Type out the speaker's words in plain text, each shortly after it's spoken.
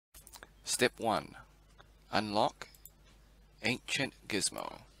Step 1. Unlock Ancient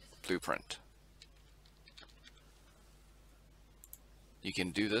Gizmo Blueprint. You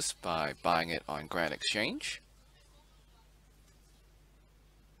can do this by buying it on Grand Exchange,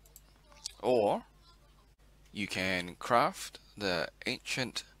 or you can craft the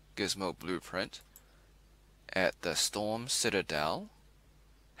Ancient Gizmo Blueprint at the Storm Citadel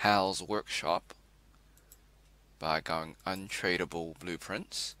Hal's Workshop by going Untradeable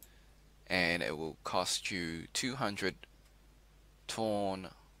Blueprints, and it will cost you 200 torn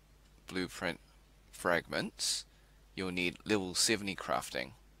blueprint fragments. You'll need level 70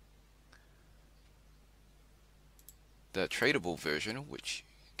 crafting. The tradable version, which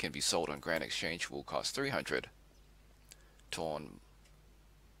can be sold on Grand Exchange, will cost 300 torn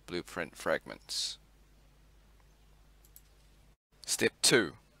blueprint fragments. Step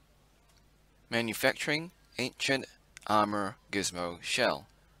 2. Manufacturing Ancient Armor Gizmo Shell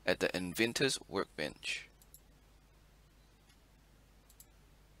at the Inventor's Workbench.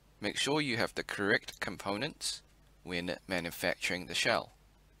 Make sure you have the correct components when manufacturing the shell.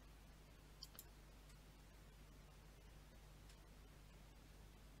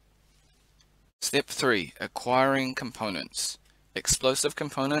 Step 3. Acquiring components, explosive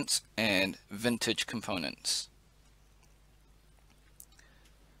components and vintage components.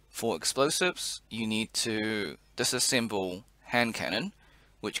 For explosives, you need to disassemble hand cannon,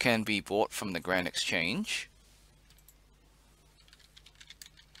 which can be bought from the Grand Exchange.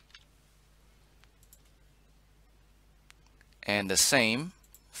 And the same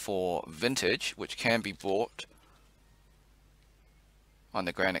for vintage, which can be bought on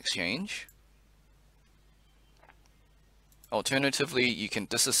the Grand Exchange. Alternatively, you can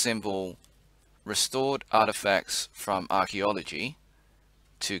disassemble restored artifacts from archaeology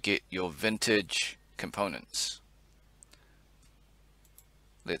to get your vintage components.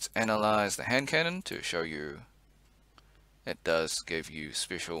 Let's analyze the hand cannon to show you it does give you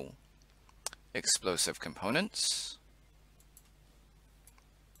special explosive components.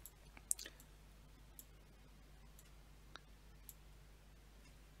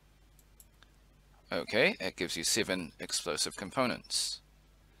 Okay, it gives you 7 explosive components.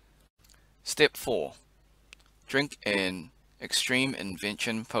 Step 4. Drink an Extreme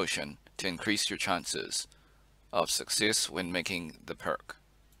Invention Potion to increase your chances of success when making the perk.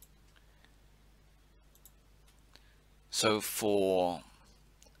 So for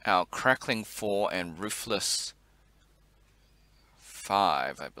our Crackling 4 and Relentless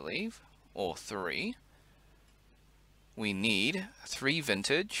 5, I believe, or 3, we need 3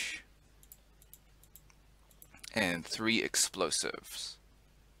 vintage and 3 explosives.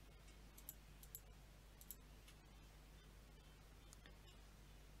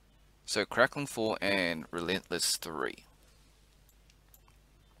 So Crackling 4 and Relentless 3.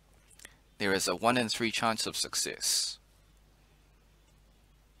 There is a 1 in 3 chance of success.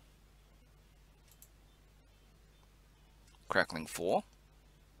 Crackling 4.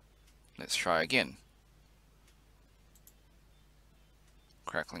 Let's try again.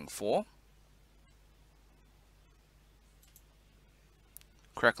 Crackling 4.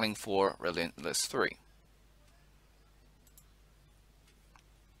 Crackling 4, Relentless 3.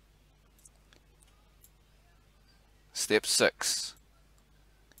 Step 6.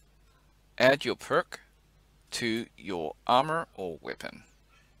 Add your perk to your armor or weapon.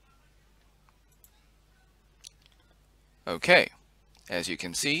 Okay, as you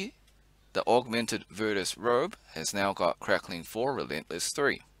can see, the Augmented Virtus robe has now got Crackling 4, Relentless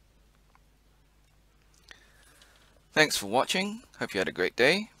 3. Thanks for watching. Hope you had a great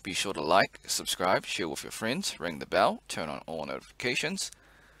day. Be sure to like, subscribe, share with your friends, ring the bell, turn on all notifications,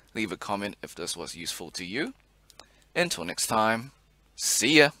 leave a comment if this was useful to you. Until next time,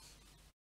 see ya!